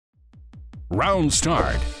Round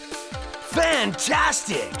start.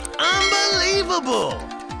 Fantastic! Unbelievable!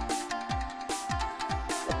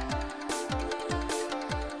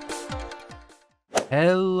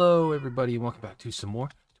 Hello everybody and welcome back to some more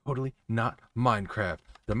Totally Not Minecraft.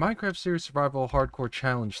 The Minecraft series survival hardcore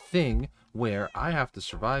challenge thing where I have to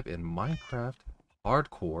survive in Minecraft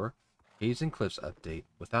hardcore caves and cliffs update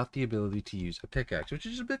without the ability to use a pickaxe, which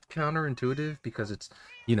is a bit counterintuitive because it's,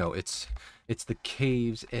 you know, it's the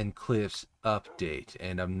caves and cliffs update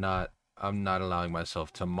and I'm not allowing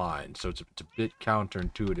myself to mine, so it's a bit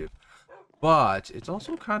counterintuitive. But it's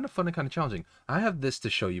also kind of fun and kind of challenging. I have this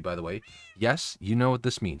to show you, by the way. Yes, you know what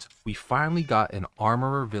this means. We finally got an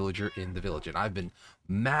armorer villager in the village, and I've been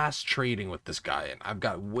mass trading with this guy, and I've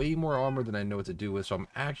got way more armor than I know what to do with, so I'm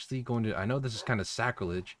actually going to... I know this is kind of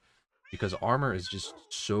sacrilege, because armor is just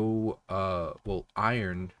so... well,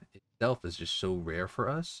 iron itself is just so rare for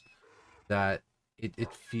us, that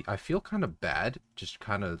I feel kind of bad, just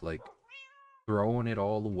kind of, like, throwing it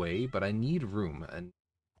all away, but I need room, and...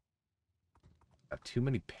 got too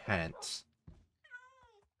many pants.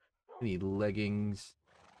 I need leggings.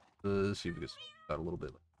 Let's see if we can got a little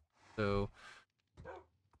bit. So,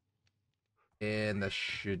 and that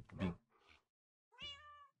should be.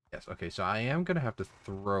 Yes. Okay. So I am gonna have to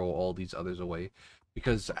throw all these others away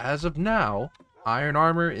because as of now, iron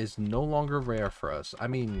armor is no longer rare for us. I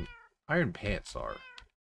mean, iron pants are.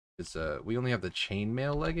 It's we only have the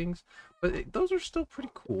chainmail leggings, but those are still pretty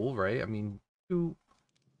cool, right? I mean, what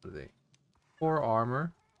are they? 4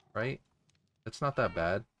 armor, right? That's not that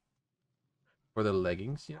bad for the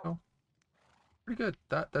leggings, you know. Pretty good.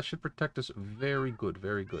 That should protect us very good,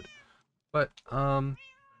 very good. But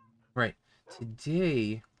right,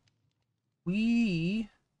 today we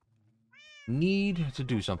need to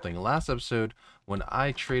do something. Last episode when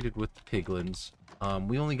I traded with the piglins,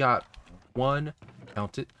 we only got one,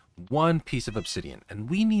 count it, one piece of obsidian, and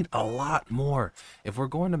we need a lot more if we're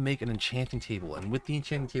going to make an enchanting table. And with the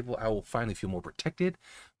enchanting table, I will finally feel more protected.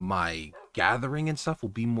 My gathering and stuff will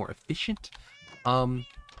be more efficient. Alright,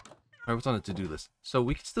 what's on the to-do list? So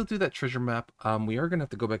we can still do that treasure map. We are gonna have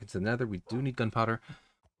to go back into the nether. We do need gunpowder.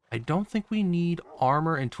 I don't think we need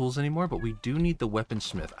armor and tools anymore, but we do need the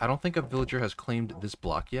weaponsmith. I don't think a villager has claimed this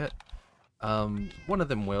block yet. One of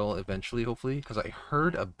them will eventually, hopefully, because I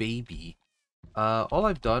heard a baby. All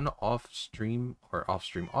I've done off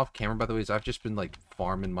camera, by the way, is I've just been like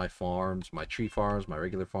farming my farms, my tree farms, my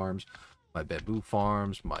regular farms, my bamboo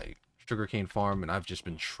farms, my sugarcane farm, and I've just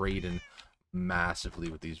been trading massively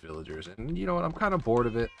with these villagers. And you know what? I'm kind of bored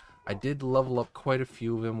of it. I did level up quite a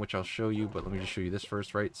few of them, which I'll show you, but let me just show you this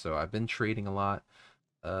first, right? So I've been trading a lot.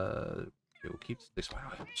 We'll keep this. Wow,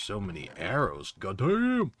 I have so many arrows.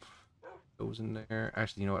 Goddamn! Goes in there.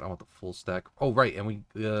 Actually, you know what? I want the full stack. Oh, right, and we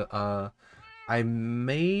I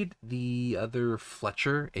made the other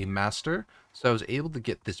Fletcher a master, so I was able to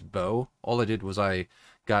get this bow. All I did was I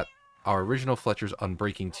got our original Fletcher's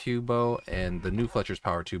Unbreaking 2 bow and the new Fletcher's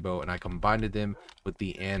Power 2 bow, and I combined them with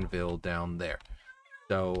the anvil down there.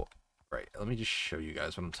 So, right, let me just show you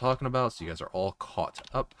guys what I'm talking about so you guys are all caught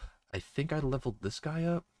up. I think I leveled this guy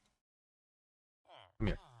up. Come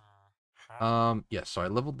here. Yeah, so I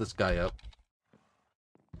leveled this guy up.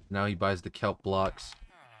 Now he buys the kelp blocks.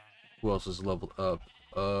 Who else is leveled up?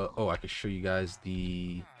 Oh, I could show you guys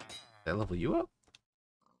the... Did I level you up?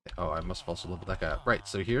 Oh, I must have also leveled that guy up. Right,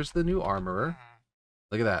 so here's the new armorer.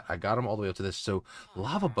 Look at that. I got him all the way up to this. So,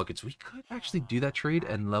 lava buckets. We could actually do that trade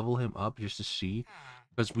and level him up just to see.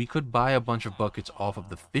 Because we could buy a bunch of buckets off of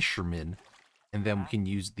the fisherman. And then we can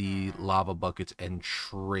use the lava buckets and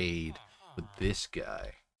trade with this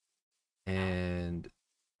guy. And...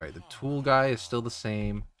 Alright, the tool guy is still the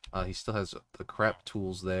same. He still has the crap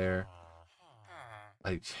tools there.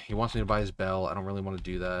 Like, he wants me to buy his bell. I don't really want to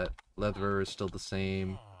do that. Leatherer is still the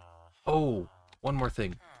same. Oh, one more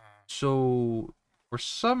thing. So, for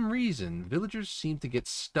some reason, villagers seem to get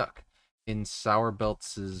stuck in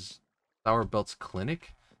Sourbelt's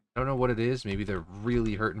clinic. I don't know what it is. Maybe they're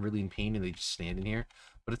really hurt and really in pain and they just stand in here.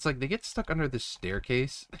 But it's like they get stuck under this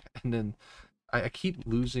staircase. And then I keep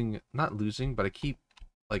not losing, but I keep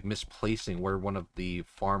like misplacing where one of the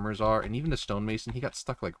farmers are, and even the stonemason, he got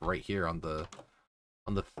stuck like right here on the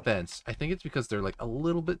fence. I think it's because they're like a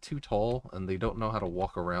little bit too tall and they don't know how to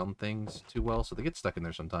walk around things too well, so they get stuck in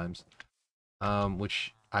there sometimes.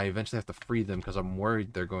 Which I eventually have to free them because I'm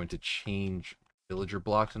worried they're going to change villager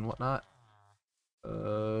blocks and whatnot.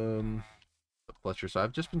 Fletcher. So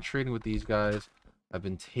I've just been trading with these guys. I've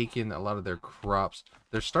been taking a lot of their crops.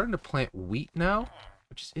 They're starting to plant wheat now,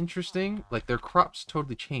 which is interesting. Like, their crops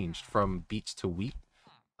totally changed from beets to wheat,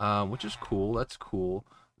 which is cool. That's cool.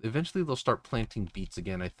 Eventually they'll start planting beets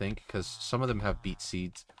again, I think, because some of them have beet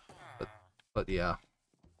seeds. But yeah.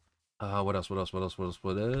 What else? What else? What else? What else?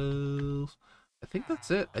 What else? I think that's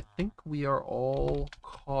it. I think we are all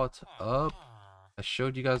caught up. I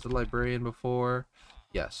showed you guys the librarian before.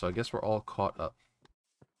 Yeah, so I guess we're all caught up.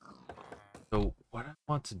 So what I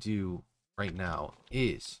want to do right now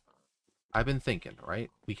is, I've been thinking, right?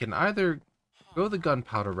 We can either go the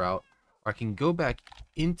gunpowder route, or I can go back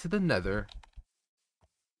into the nether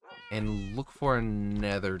and look for a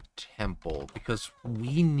nether temple, because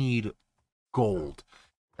we need gold.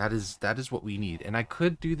 That is what we need. And I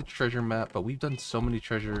could do the treasure map, but we've done so many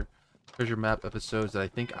treasure map episodes that I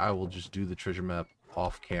think I will just do the treasure map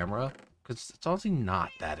off camera, because it's honestly not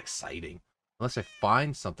that exciting unless I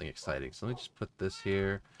find something exciting. So let me just put this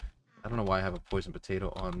here. I don't know why I have a poison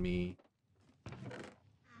potato on me.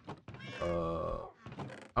 I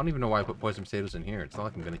don't even know why I put poison potatoes in here. It's not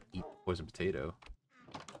like I'm gonna eat poison potato.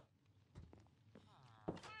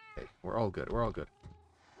 Okay, we're all good. We're all good.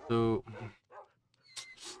 So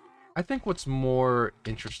I think what's more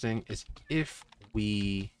interesting is if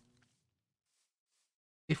we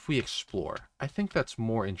explore. I think that's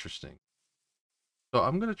more interesting. So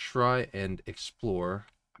I'm gonna try and explore.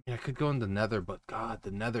 I mean, I could go in the nether, but God,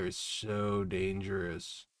 the nether is so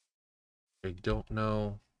dangerous. I don't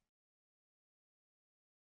know.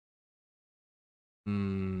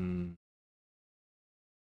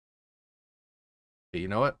 Hey, you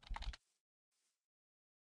know what?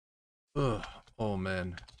 Ugh. Oh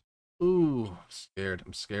man. Ooh, I'm scared.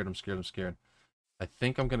 I'm scared. I'm scared. I'm scared. I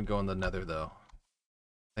think I'm gonna go in the nether though.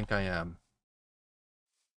 I think I am.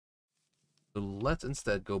 So let's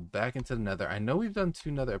instead go back into the nether. I know we've done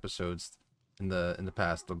 2 nether episodes in the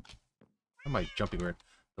past. Am I jumping weird?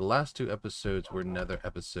 The last 2 episodes were nether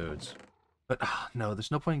episodes. But no,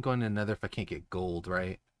 there's no point in going in the nether if I can't get gold,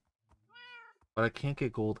 right? But I can't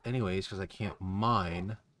get gold anyways because I can't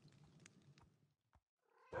mine.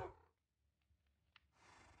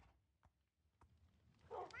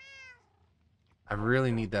 I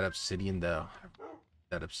really need that obsidian though.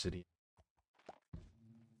 That obsidian.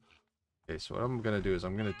 Okay, so what I'm gonna do is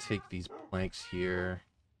I'm gonna take these planks here.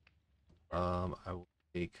 I will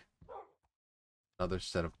take another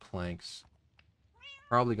set of planks.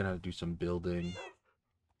 Probably gonna do some building.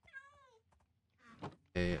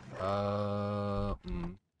 Okay, I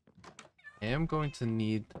am going to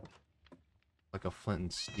need like a flint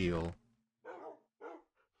and steel.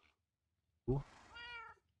 Ooh.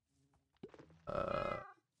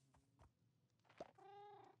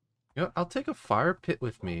 You know, I'll take a fire pit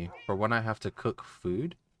with me for when I have to cook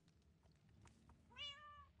food.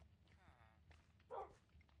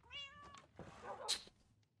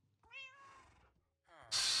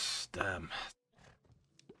 Damn.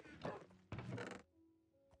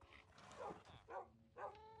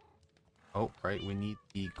 Oh, right, we need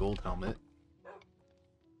the gold helmet.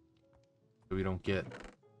 So we don't get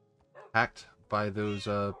hacked by those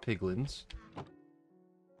piglins.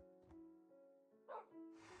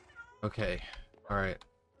 Okay. Alright.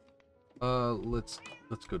 Let's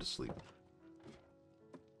go to sleep.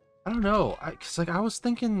 I don't know. Cause like I was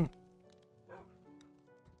thinking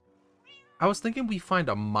we find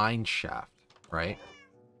a mine shaft, right?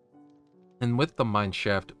 And with the mine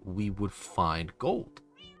shaft, we would find gold.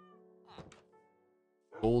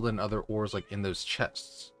 Gold and other ores like in those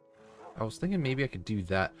chests. I was thinking maybe I could do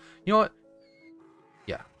that. You know what?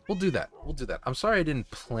 Yeah, we'll do that. We'll do that. I'm sorry I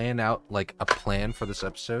didn't plan out like a plan for this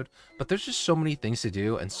episode, but there's just so many things to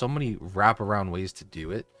do and so many wraparound ways to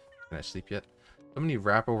do it. Can I sleep yet? So many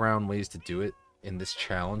wraparound ways to do it in this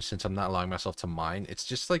challenge since I'm not allowing myself to mine. It's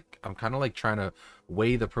just like I'm kind of like trying to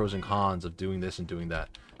weigh the pros and cons of doing this and doing that.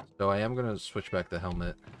 So I am going to switch back the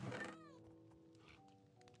helmet.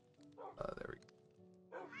 There we go.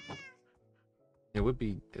 It would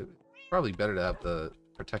be probably better to have the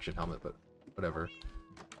protection helmet, but whatever.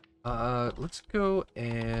 Let's go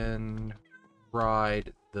and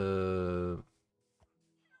ride the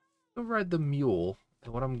mule.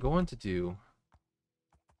 And what I'm going to do,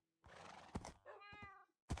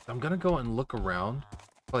 I'm gonna go and look around,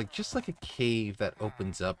 like just like a cave that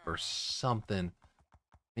opens up or something.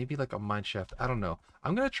 Maybe like a mine shaft. I don't know.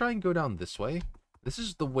 I'm gonna try and go down this way. This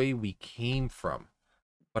is the way we came from,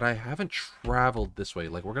 but I haven't traveled this way.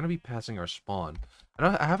 Like we're gonna be passing our spawn.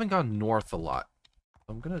 I haven't gone north a lot.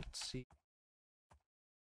 I'm gonna see.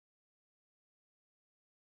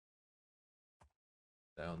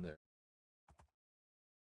 Down there.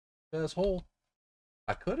 Yeah, this hole.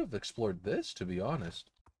 I could have explored this, to be honest.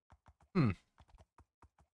 Not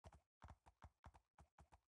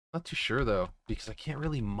too sure though, because I can't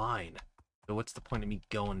really mine. So what's the point of me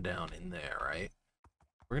going down in there, right?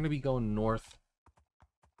 we're gonna be going north,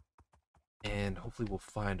 and hopefully we'll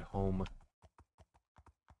find home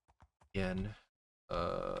again.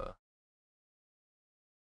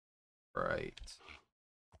 Right.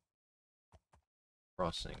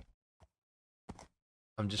 Crossing.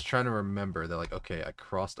 I'm just trying to remember that, like, okay, I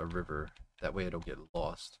crossed a river. That way I don't get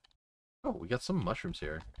lost. Oh, we got some mushrooms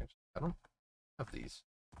here. I don't have these.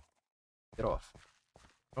 Get off.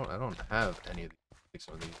 I don't have any of these. Take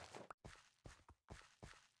some of these.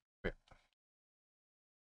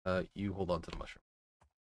 Here. You hold on to the mushroom.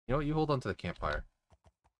 You know what? You hold on to the campfire.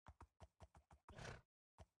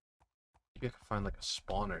 Maybe I could find like a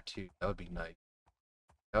spawner too. That would be nice.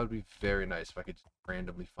 That would be very nice if I could just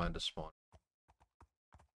randomly find a spawn.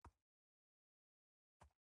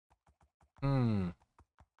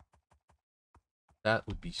 That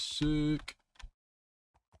would be sick.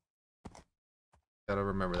 Gotta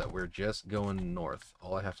remember that we're just going north.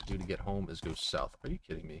 All I have to do to get home is go south. Are you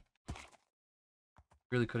kidding me?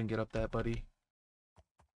 Really couldn't get up that, buddy?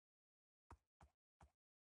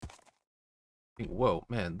 Whoa,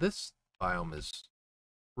 man, this biome is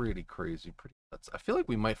pretty crazy, pretty nuts. I feel like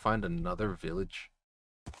we might find another village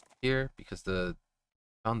here because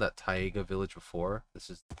found that taiga village before.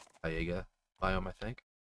 This is the taiga biome, I think.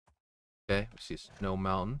 Okay, we see a snow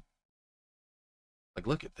mountain. Like,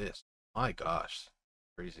 look at this. My gosh,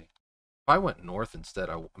 crazy. If I went north instead,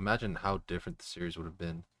 I imagine how different the series would have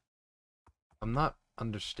been. I'm not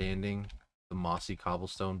understanding the mossy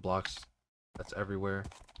cobblestone blocks that's everywhere.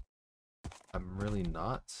 I'm really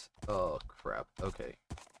not. Oh, crap. Okay.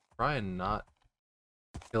 Try and not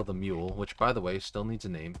kill the mule, which, by the way, still needs a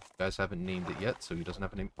name. You guys haven't named it yet, so he doesn't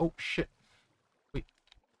have a name. Oh, shit. Wait.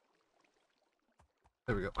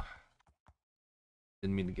 There we go.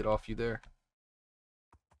 Didn't mean to get off you there.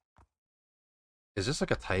 Is this like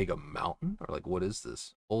a taiga mountain? Or, like, what is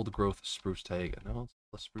this? Old growth spruce taiga. No, it's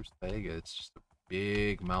not a spruce taiga. It's just a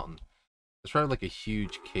big mountain. There's probably, like, a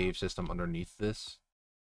huge cave system underneath this.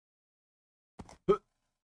 Let's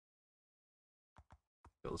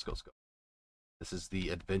go, let's go. This is the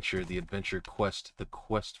adventure quest, the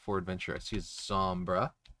quest for adventure. I see a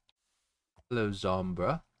Zombra. Hello,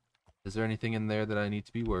 Zombra. Is there anything in there that I need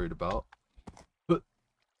to be worried about?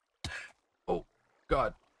 Oh,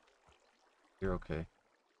 God. You're okay.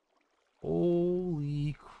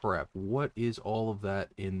 Holy crap. What is all of that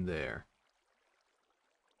in there?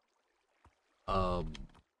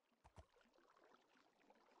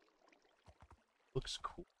 Looks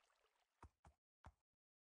cool.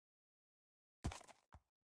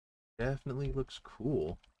 Definitely looks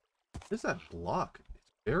cool. What is that block?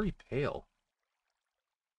 It's very pale.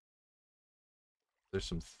 There's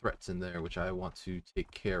some threats in there which I want to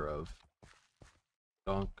take care of.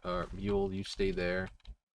 Mule, you stay there.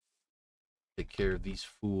 Take care of these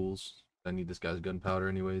fools. I need this guy's gunpowder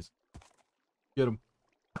anyways. Get him.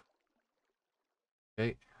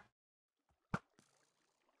 Okay.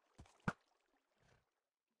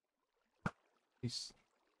 He's...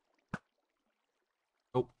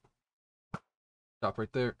 Oh. Stop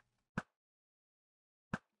right there.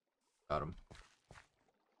 Got him.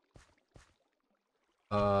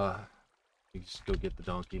 You just go get the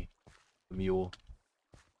donkey. The mule.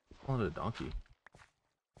 Call it a donkey.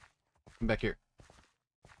 Come back here.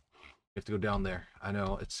 You have to go down there. I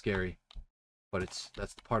know, it's scary. But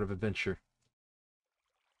that's the part of adventure.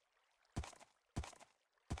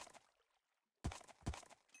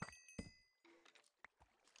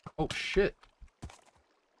 Oh shit.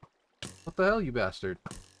 What the hell, you bastard?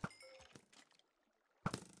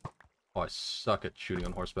 Oh, I suck at shooting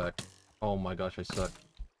on horseback. Oh my gosh, I suck.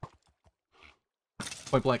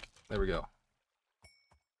 Point blank. There we go.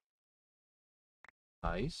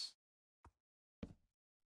 Nice.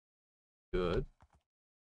 Good.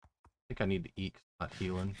 I think I need to eat, 'cause I'm not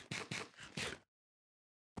healing.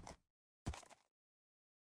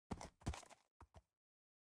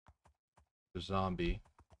 The zombie.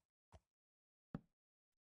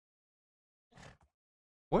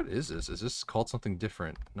 What is this? Is this called something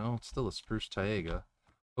different? No, it's still a spruce taiga.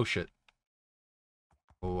 Oh shit.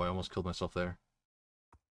 Oh, I almost killed myself there.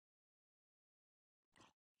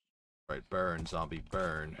 Right, burn, zombie,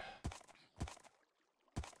 burn.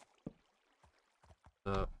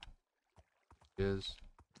 What's up? Is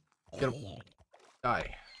get him.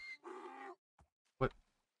 Die. What?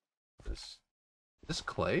 This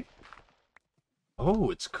clay? Oh,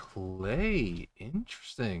 it's clay.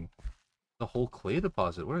 Interesting. The whole clay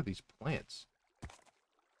deposit. What are these plants?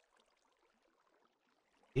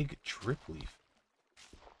 Big drip leaf.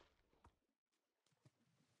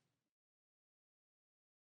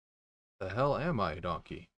 The hell am I,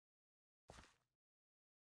 donkey?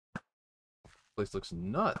 place looks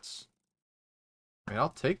nuts. I mean, I'll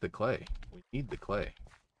take the clay. We need the clay.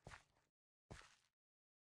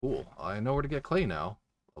 Cool. I know where to get clay now.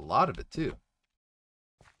 A lot of it, too.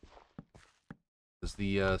 Because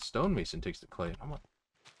the stonemason takes the clay.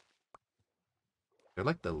 They're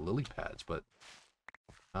like the lily pads, but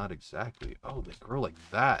not exactly. Oh, they grow like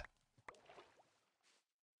that.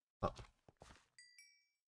 Oh.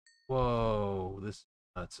 Whoa, this is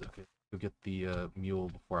nuts. Okay, go get the mule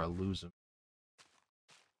before I lose him.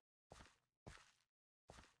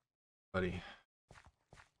 Buddy.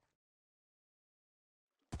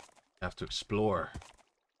 Have to explore.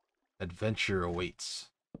 Adventure awaits.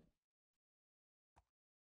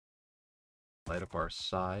 Light up our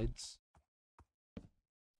sides.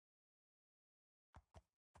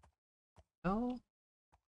 Oh,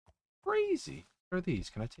 crazy. What are these?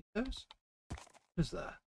 Can I take those? What is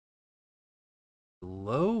that?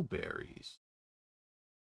 Glowberries.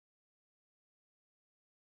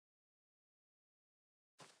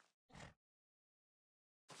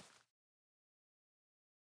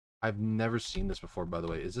 I've never seen this before, by the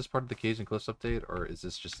way. Is this part of the Caves and Cliffs update, or is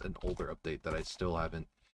this just an older update that I still haven't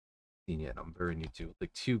seen yet? I'm very new to.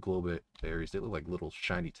 Like 2 glowberries. They look like little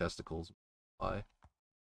shiny testicles. Why?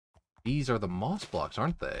 These are the moss blocks,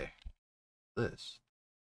 aren't they? This.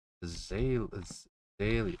 Azalea.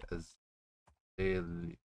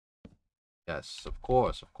 Yes, of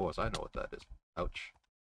course. I know what that is. Ouch.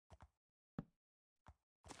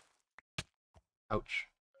 Ouch.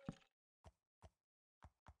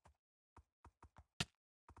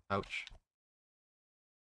 Ouch.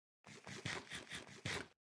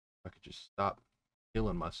 If I could just stop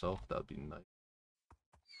killing myself, that would be nice.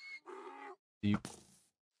 You...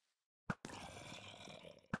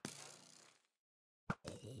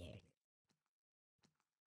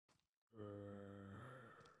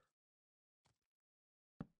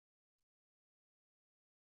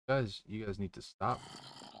 You guys need to stop.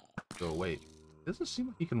 So wait, it doesn't seem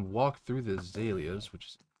like you can walk through the azaleas, which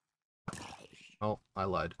is... Oh, I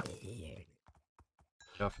lied. Get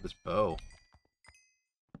off of this bow.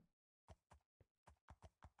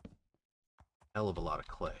 Hell of a lot of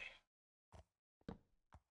clay.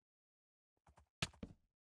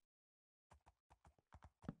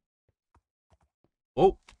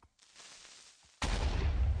 Oh!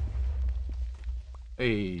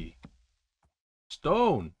 Hey!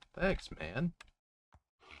 Stone! Thanks, man.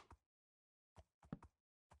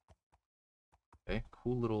 Okay,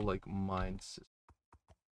 cool little, like, mine system.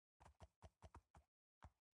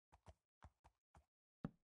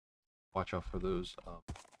 Watch out for those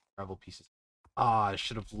gravel pieces. Ah, I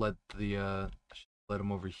should have let the I should have let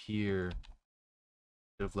him over here.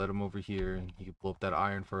 Should have let him over here, and he could blow up that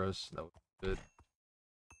iron for us. That would be good.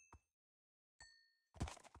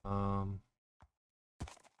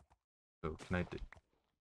 So can I do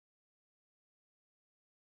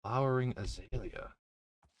flowering azalea?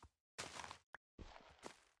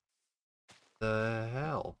 The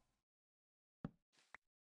hell?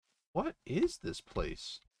 What is this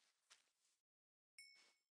place?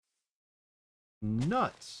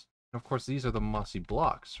 Nuts. And of course, these are the mossy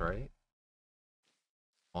blocks, right?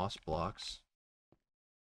 Moss blocks.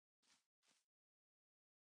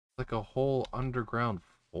 Like a whole underground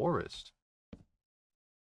forest.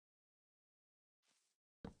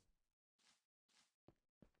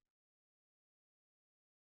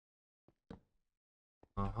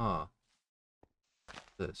 Uh-huh.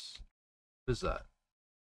 This. What is that?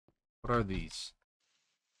 What are these?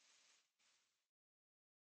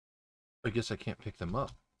 I guess I can't pick them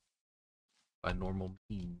up by normal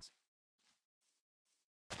means.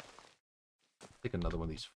 Take another one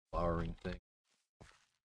of these flowering things.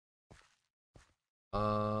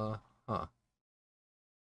 Huh.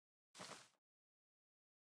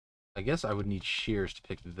 I guess I would need shears to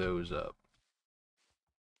pick those up.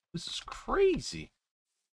 This is crazy.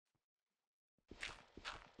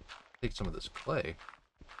 Take some of this clay.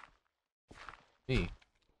 Me.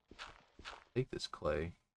 Take this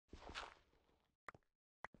clay.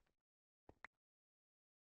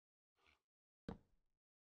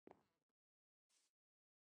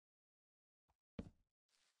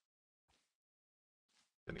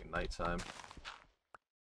 Getting nighttime.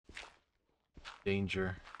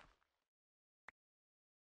 Danger.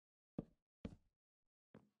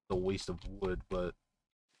 A waste of wood, but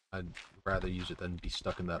I'd rather use it than be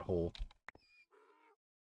stuck in that hole.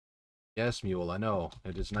 Yes, Mule, I know.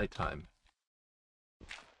 It is nighttime.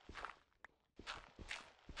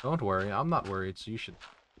 Don't worry, I'm not worried, so you should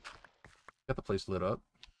get the place lit up.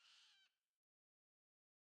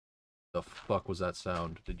 The fuck was that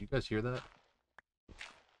sound? Did you guys hear that?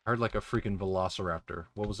 I heard like a freaking velociraptor.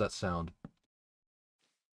 What was that sound?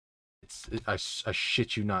 I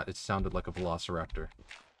shit you not, it sounded like a velociraptor.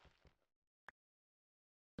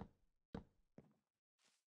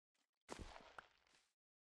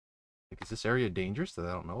 Like, is this area dangerous that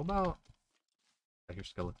I don't know about? I hear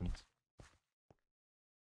skeletons.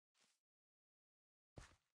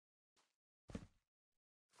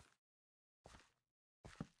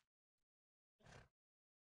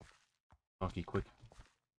 Donkey, quick.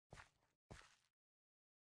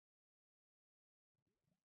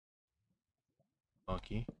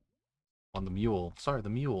 Donkey. On the mule. Sorry, the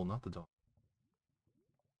mule, not the dog.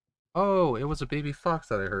 Oh, it was a baby fox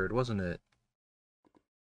that I heard, wasn't it?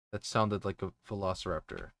 That sounded like a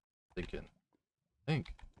velociraptor. Thinking.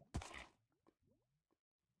 Think.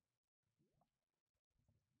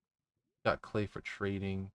 Got clay for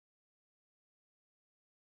trading.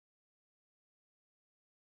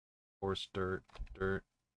 Horse dirt. Dirt.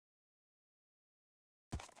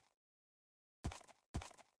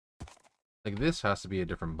 Like, this has to be a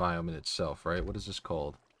different biome in itself, right? What is this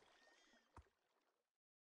called?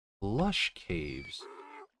 Lush caves.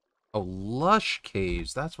 Oh, lush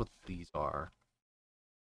caves. That's what these are.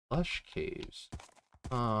 Lush caves.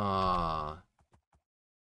 Ah.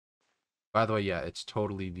 By the way, yeah, it's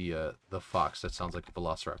totally the fox that sounds like a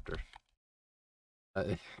velociraptor.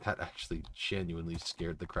 That actually genuinely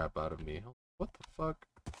scared the crap out of me. What the fuck?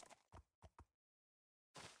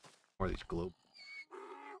 More of these globes.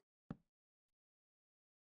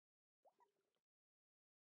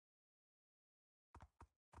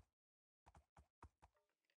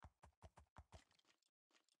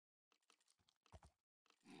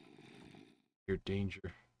 Your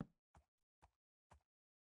danger.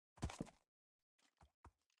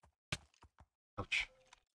 Ouch.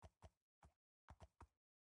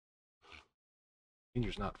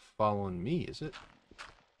 Danger's not following me, is it?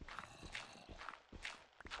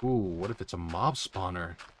 Ooh, what if it's a mob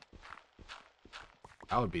spawner?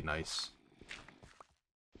 That would be nice.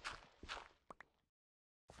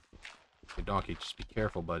 Hey, Donkey, just be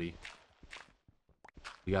careful, buddy.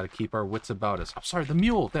 We gotta keep our wits about us. I'm sorry, the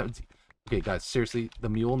mule! Okay, guys, seriously, the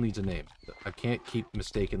mule needs a name. I can't keep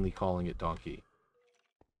mistakenly calling it Donkey.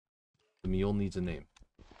 The mule needs a name.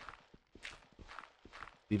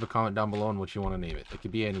 Leave a comment down below on what you want to name it. It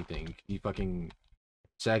could be anything. It could be fucking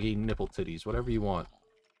saggy nipple titties. Whatever you want.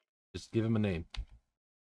 Just give him a name.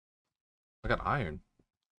 I got iron.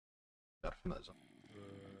 Got it from that zone.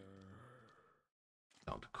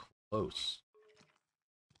 Sound close.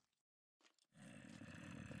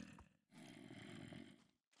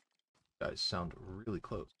 Guys sound really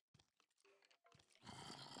close.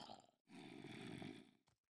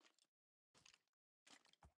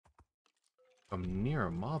 I'm near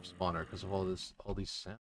a mob spawner because of all these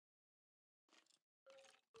sounds.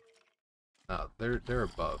 No, they're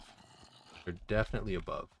above. They're definitely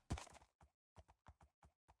above.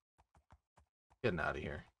 Getting out of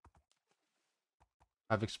here.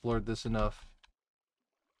 I've explored this enough.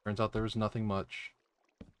 Turns out there was nothing much.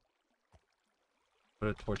 Put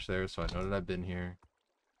a torch there so I know that I've been here.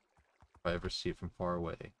 If I ever see it from far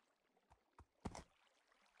away.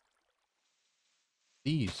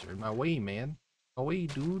 These are in my way, man. Away,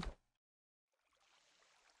 dude.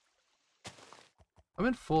 I'm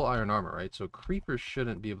in full iron armor, right? So creepers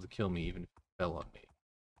shouldn't be able to kill me even if it fell on me.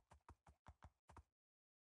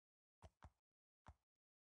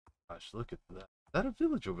 Gosh, look at that. Is that a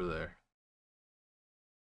village over there?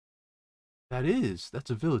 That is. That's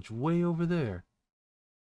a village way over there.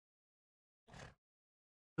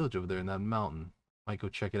 Village over there in that mountain. Might go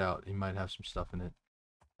check it out. It might have some stuff in it.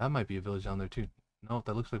 That might be a village down there too. No,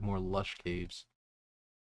 that looks like more lush caves.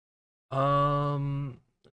 An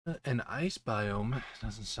ice biome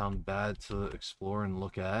doesn't sound bad to explore and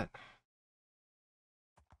look at.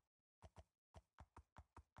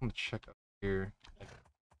 I'm gonna check up here.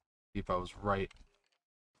 See if I was right.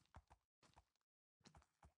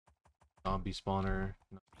 Zombie spawner.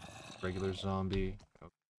 No, regular zombie. Oh,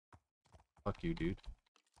 fuck you, dude.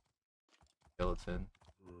 Skeleton.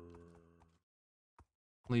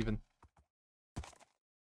 I'm leaving.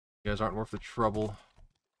 You guys aren't worth the trouble.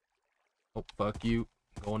 Oh, fuck you.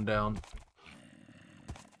 Going down.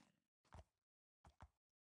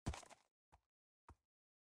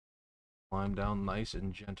 Climb down nice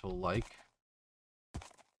and gentle like.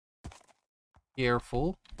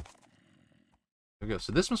 Careful. There we go.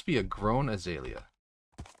 So this must be a grown azalea.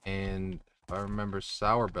 And if I remember,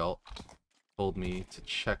 Sourbelt told me to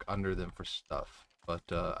check under them for stuff. But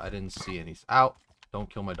I didn't see any. Ow! Don't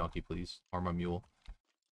kill my donkey, please. Or my mule.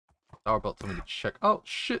 Sourbelt told me to check. Oh,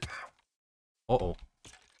 shit! Uh-oh.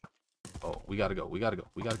 Oh, we gotta go. We gotta go.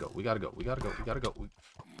 We gotta go. We gotta go. We gotta go. We gotta go. We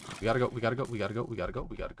gotta go. We gotta go. We gotta go. We gotta go.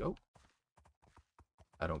 We gotta go.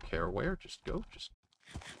 I don't care where. Just go. Just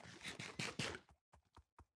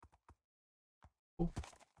go.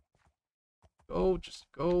 Go. Just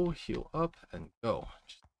go. Heal up and go.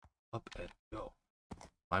 Just up and go.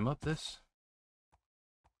 Climb up this.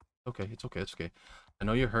 Okay, it's okay. It's okay. I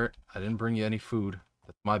know you're hurt. I didn't bring you any food.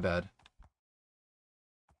 That's my bad.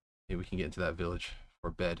 Maybe we can get into that village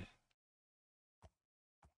for bed.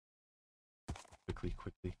 Quickly,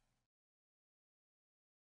 quickly.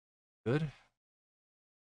 Good.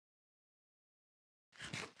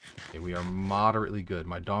 Okay, we are moderately good.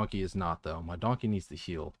 My donkey is not, though. My donkey needs to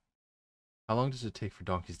heal. How long does it take for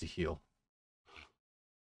donkeys to heal?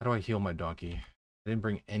 How do I heal my donkey? I didn't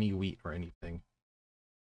bring any wheat or anything.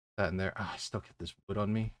 That in there. Ah, I still get this wood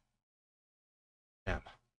on me. Damn.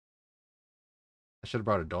 I should have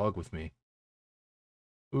brought a dog with me.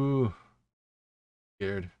 Ooh.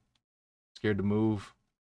 Scared. Scared to move.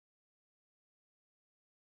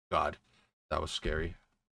 God. That was scary.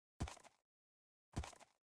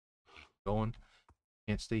 Going.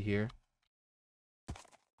 Can't stay here.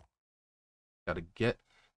 Gotta get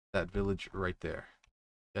that village right there.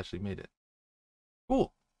 Actually made it.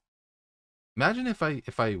 Cool. Imagine if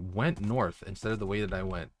I went north instead of the way that I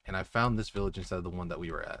went, and I found this village instead of the one that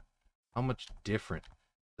we were at. How much different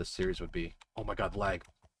the series would be. Oh my god, lag.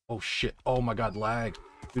 Oh shit. Oh my god, lag.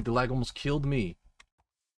 Dude, the lag almost killed me.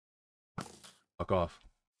 Fuck off.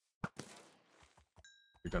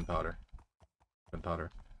 Your gunpowder.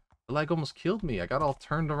 Gunpowder. The lag almost killed me. I got all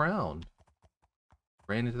turned around.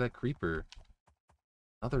 Ran into that creeper.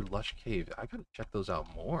 Another lush cave. I gotta check those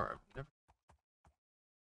out more. I've never...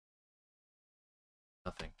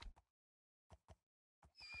 Nothing.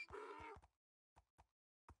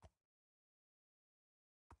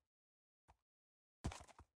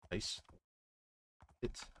 Nice.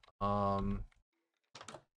 It. Borrow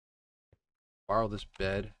this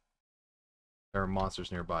bed. There are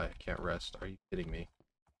monsters nearby. I can't rest. Are you kidding me?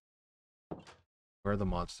 Where are the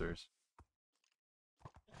monsters?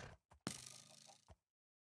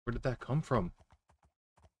 Where did that come from?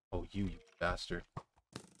 Oh, you bastard.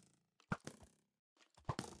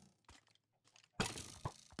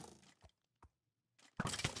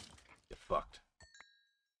 Get fucked.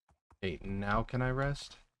 Hey, now can I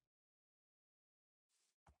rest?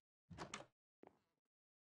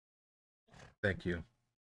 Thank you.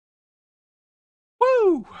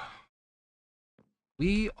 Woo!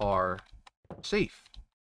 We are safe.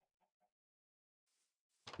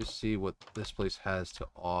 Just see what this place has to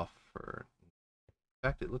offer. In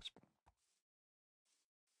fact, it looks...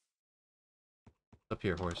 Up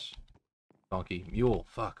here, horse. Donkey. Mule.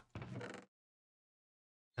 Fuck.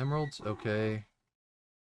 Emeralds? Okay.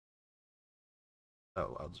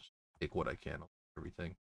 Oh, I'll just take what I can. I'll take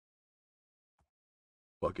everything.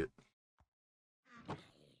 Fuck it.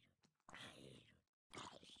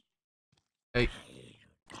 Hey.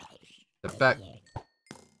 Step back.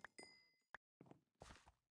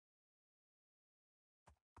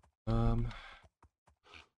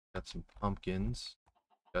 Got some pumpkins.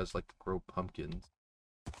 You guys like to grow pumpkins.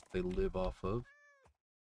 They live off of.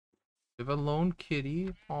 Live alone,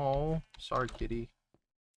 kitty. Oh, sorry, kitty.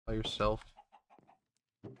 By yourself.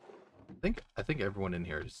 I think everyone in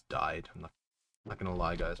here has died. I'm not gonna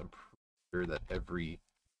lie, guys. I'm pretty sure that every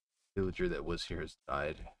villager that was here has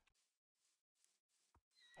died.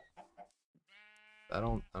 I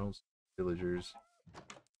don't see villagers.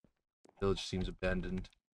 Village seems abandoned.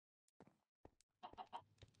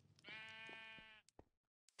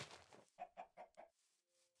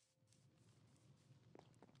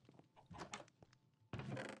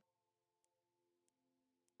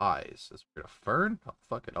 Eyes. Is it a fern? Oh,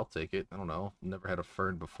 fuck it, I'll take it. I don't know. Never had a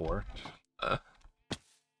fern before.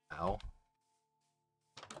 Ow.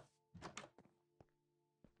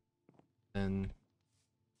 And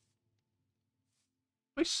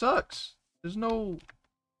it sucks. There's no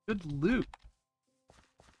good loot.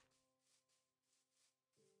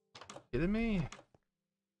 Kidding me?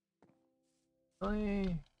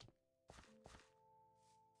 Really?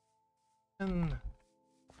 And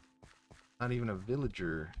not even a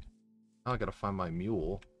villager. Now I gotta find my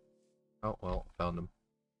mule. Oh well, found him.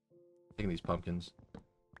 Taking these pumpkins.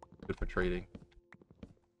 Good for trading. I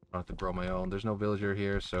don't have to grow my own. There's no villager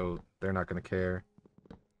here, so they're not gonna care.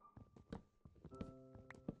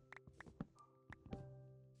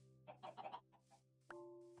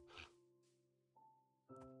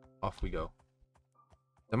 Off we go.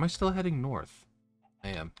 Am I still heading north? I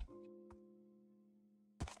am.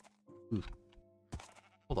 Ooh.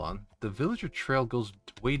 Hold on. The villager trail goes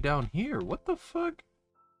way down here. What the fuck?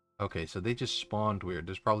 Okay, so they just spawned weird.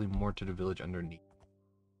 There's probably more to the village underneath.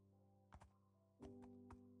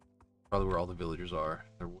 Probably where all the villagers are.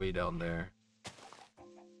 They're way down there.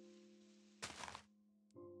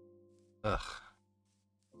 Ugh.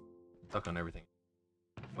 Stuck on everything.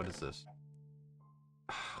 What is this?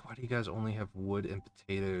 Why do you guys only have wood and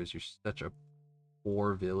potatoes? You're such a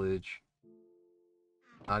poor village.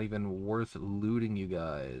 Not even worth looting, you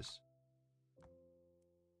guys.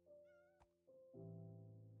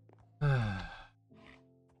 The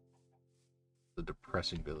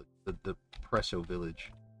depressing village. The depresso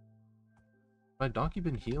village. My donkey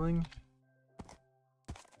been healing?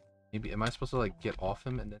 Maybe, am I supposed to like get off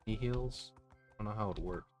him and then he heals? I don't know how it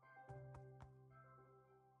works.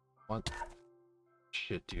 What?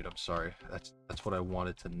 Shit, dude, I'm sorry. That's what I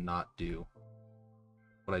wanted to not do.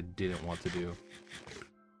 What I didn't want to do.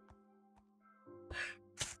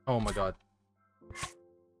 Oh my god.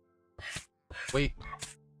 Wait.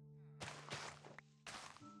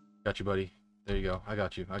 Got you, buddy. There you go. I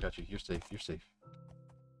got you. I got you. You're safe. You're safe.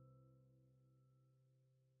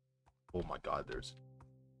 Oh my god, there's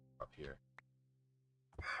up here.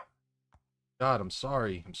 God, I'm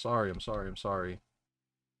sorry. I'm sorry. I'm sorry. I'm sorry.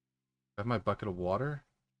 I have my bucket of water.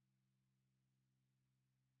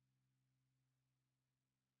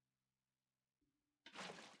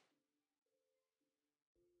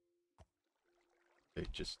 Okay,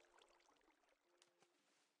 just...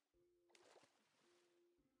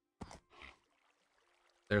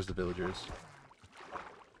 There's the villagers.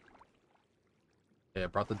 Yeah, I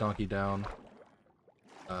brought the donkey down.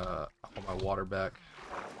 I want my water back.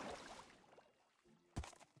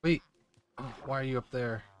 Wait! Oh, why are you up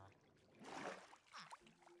there?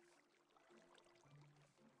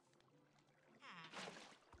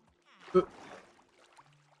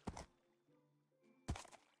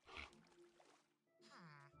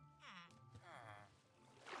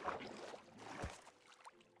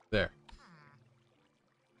 There.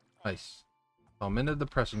 Nice. So I'm in the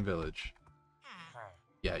depressing village.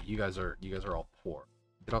 Yeah, you guys are all poor.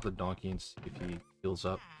 Get off the donkey and see if he heals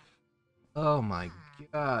up. Oh my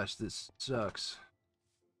gosh, this sucks.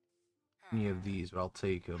 Any of these, but I'll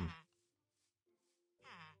take them.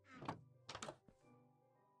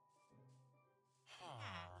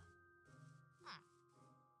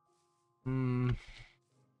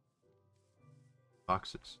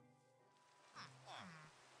 Boxes.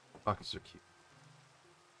 Boxes are cute.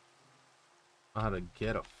 Know how to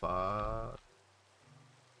get a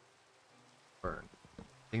burn.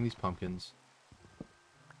 Taking these pumpkins.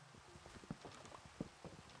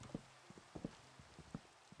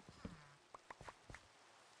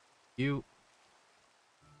 You.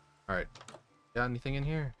 Alright. Got anything in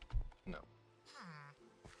here? No.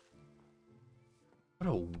 What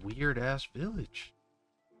a weird ass village.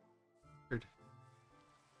 Weird.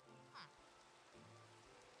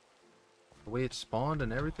 The way it spawned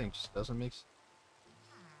and everything just doesn't make sense.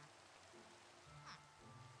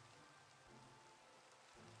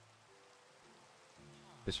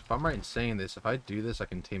 If I'm right in saying this, if I do this, I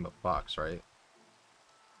can tame a fox, right?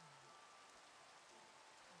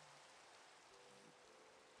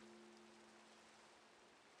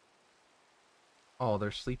 Oh,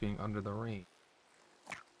 they're sleeping under the rain.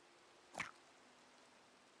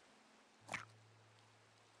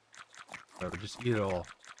 Whatever, just eat it all.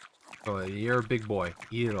 Oh, you're a big boy.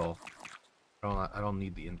 Eat it all. I don't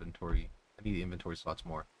need the inventory. I need the inventory slots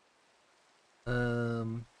more.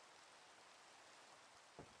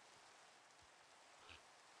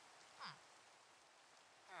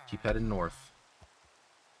 Keep heading north.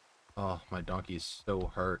 Oh, my donkey is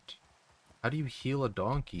so hurt. How do you heal a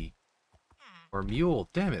donkey? Or a mule?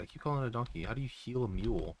 Damn it, I keep calling it a donkey. How do you heal a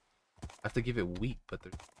mule? I have to give it wheat, but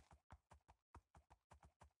there's...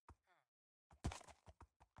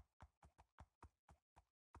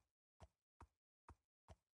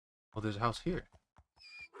 Oh, there's a house here.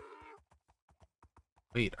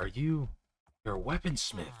 Wait, are you... You're a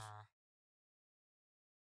weaponsmith.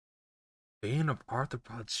 Bane of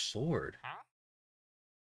Arthropod's sword.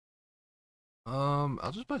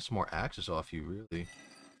 I'll just buy some more axes off you, really.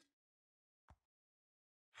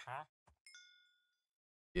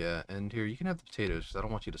 Yeah, and here, you can have the potatoes, because I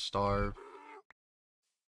don't want you to starve.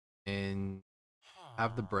 And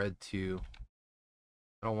have the bread, too.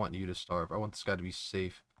 I don't want you to starve. I want this guy to be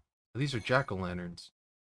safe. These are jack-o'-lanterns.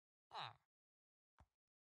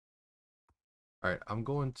 Alright, I'm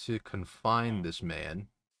going to confine this man.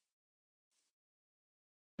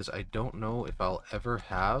 Because I don't know if I'll ever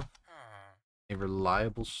have a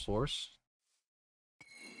reliable source.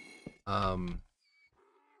 A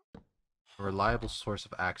reliable source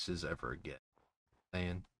of axes ever again.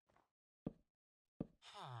 Saying.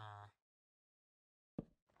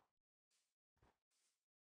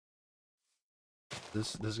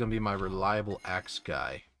 This is gonna be my reliable axe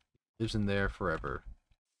guy. Lives in there forever.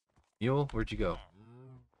 Mule, where'd you go?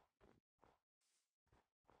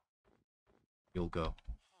 You'll go.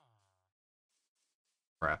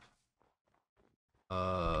 Crap.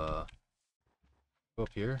 Go up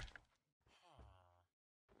here.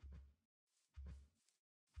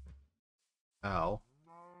 Ow.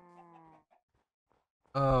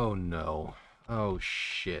 Oh no. Oh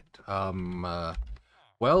shit.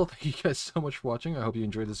 Well, thank you guys so much for watching. I hope you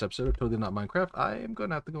enjoyed this episode of Totally Not Minecraft. I am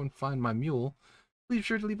gonna have to go and find my mule. Please be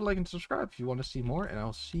sure to leave a like and subscribe if you want to see more, and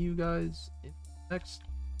I'll see you guys in the next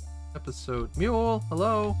episode. Mule,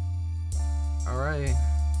 hello. All right.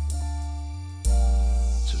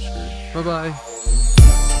 Subscribe. Bye bye.